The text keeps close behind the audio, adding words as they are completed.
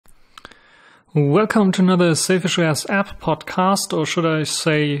Welcome to another SailfishOS app podcast, or should I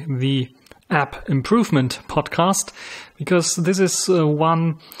say the app improvement podcast, because this is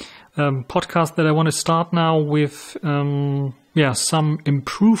one podcast that I want to start now with some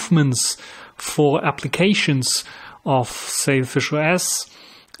improvements for applications of SailfishOS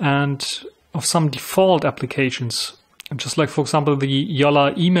and of some default applications. Just like, for example, the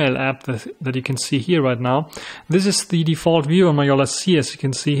Yolla email app that you can see here right now. This is the default view on my Yolla C, as you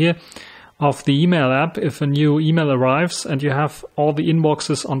can see here, of the email app. If a new email arrives and you have all the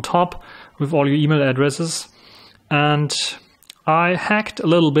inboxes on top with all your email addresses. And I hacked a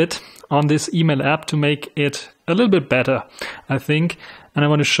little bit on this email app to make it a little bit better, I think. And I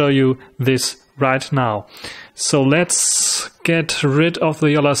want to show you this right now. So let's get rid of the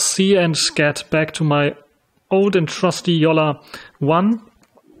Yolla C and get back to my old and trusty Yolla 1.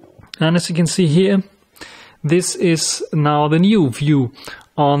 And as you can see here, this is now the new view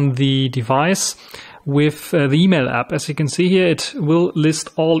on the device with the email app. As you can see here, it will list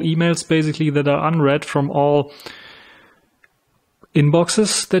all emails basically that are unread from all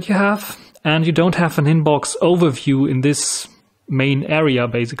inboxes that you have. And you don't have an inbox overview in this main area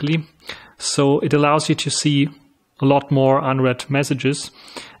basically. So it allows you to see a lot more unread messages.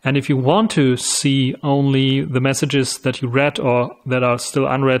 And if you want to see only the messages that you read or that are still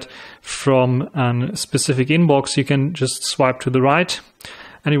unread from a specific inbox, you can just swipe to the right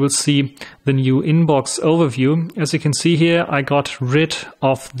and you will see the new inbox overview. As you can see here, I got rid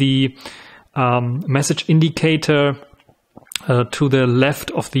of the message indicator to the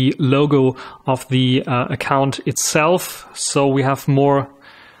left of the logo of the account itself. So we have more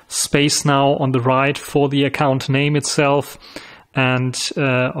space now on the right for the account name itself. And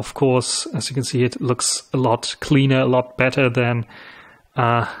of course, as you can see, it looks a lot cleaner, a lot better than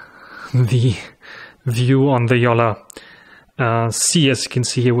the view on the Yolla C, as you can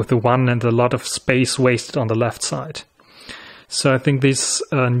see here, with the 1 and a lot of space wasted on the left side. So I think this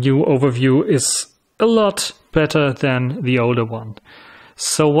new overview is a lot better than the older one.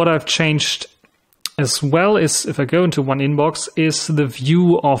 So what I've changed as well is, if I go into one inbox, is the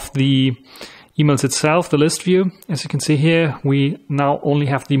view of the emails itself, the list view. As you can see here, we now only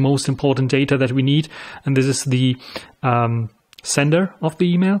have the most important data that we need, and this is the sender of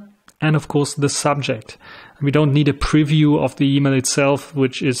the email and of course the subject. And we don't need a preview of the email itself,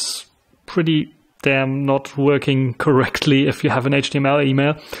 which is pretty damn not working correctly if you have an HTML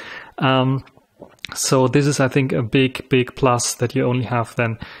email. So this is, I think, a big plus, that you only have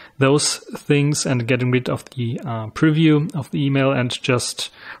then those things, and getting rid of the preview of the email and just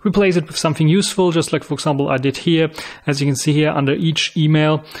replace it with something useful, just like, for example, I did here. As you can see here, under each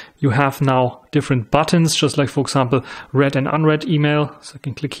email, you have now different buttons, just like, for example, read and unread email. So I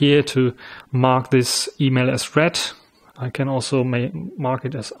can click here to mark this email as read. I can also mark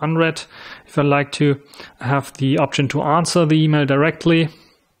it as unread if I like to. I have the option to answer the email directly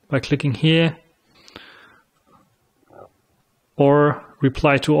by clicking here, or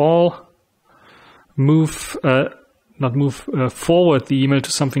reply to all, forward the email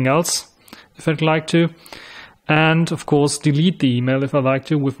to something else if I'd like to, and of course delete the email if I like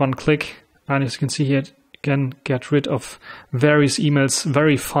to with one click. And as you can see here, you can get rid of various emails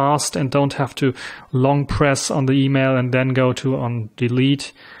very fast and don't have to long press on the email and then go to on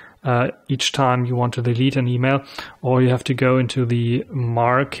delete each time you want to delete an email, or you have to go into the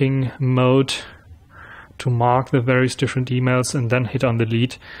marking mode to mark the various different emails and then hit on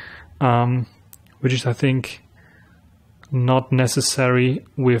delete, which is, I think, not necessary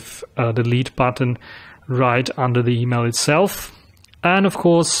with a delete button right under the email itself. And of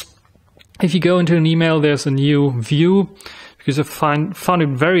course, if you go into an email, there's a new view, because I found it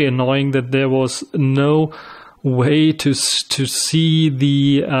very annoying that there was no way to see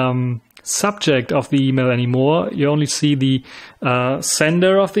the subject of the email anymore. You only see the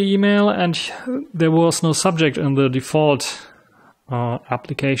sender of the email, and there was no subject in the default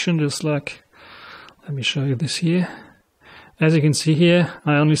application. Just like, let me show you this here. As you can see here,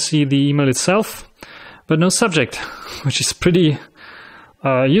 I only see the email itself, but no subject, which is pretty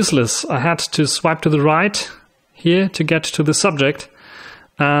useless. I had to swipe to the right here to get to the subject,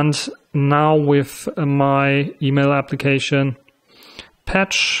 and now with my email application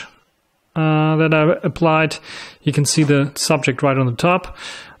patch that I applied, you can see the subject right on the top.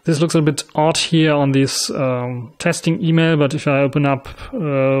 This looks a bit odd here on this testing email, but if I open up,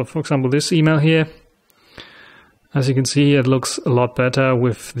 for example, this email here, as you can see, it looks a lot better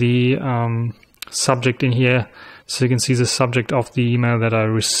with the subject in here. So you can see the subject of the email that I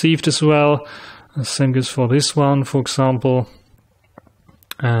received as well. The same goes for this one, for example.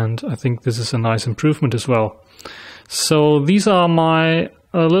 And I think this is a nice improvement as well. So these are my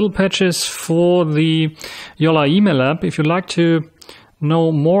little patches for the Yola email app. If you'd like to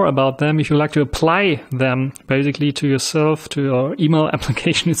know more about them, if you'd like to apply them basically to yourself, to your email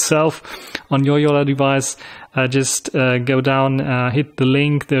application itself on your Yola device, just go down, hit the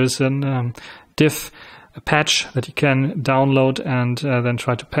link. There's a patch that you can download and then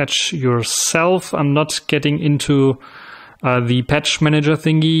try to patch yourself. I'm not getting into the patch manager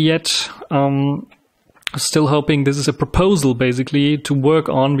thingy yet. Still hoping. This is a proposal basically to work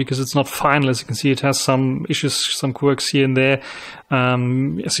on, because it's not final. As you can see, it has some issues, some quirks here and there.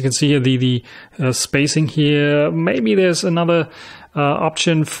 As you can see here, the spacing here. Maybe there's another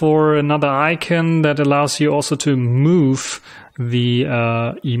option for another icon that allows you also to move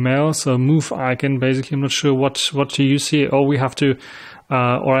the email. So move icon. Basically, I'm not sure what to use here. Or we have to,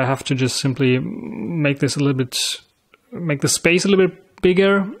 or I have to just simply make this a little bit, make the space a little bit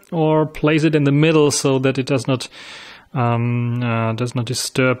bigger, or place it in the middle so that it does not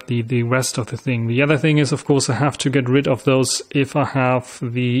disturb the rest of the thing. The other thing is, of course, I have to get rid of those. If I have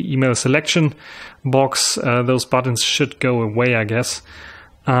the email selection box, those buttons should go away, I guess.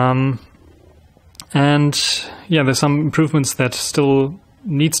 And yeah, there's some improvements that still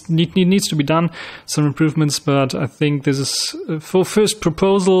needs to be done. Some improvements, but I think this is for first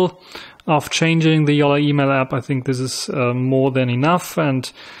proposal of changing the Yola email app. I think this is more than enough,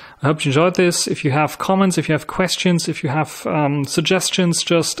 and I hope you enjoyed this. If you have comments, if you have questions, if you have suggestions,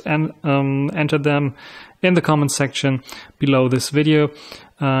 just enter them in the comment section below this video.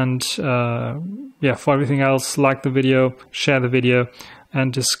 And yeah, for everything else, like the video, share the video,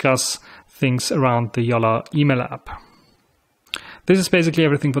 and discuss things around the Yola email app. This is basically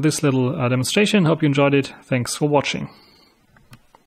everything for this little demonstration. Hope you enjoyed it. Thanks for watching.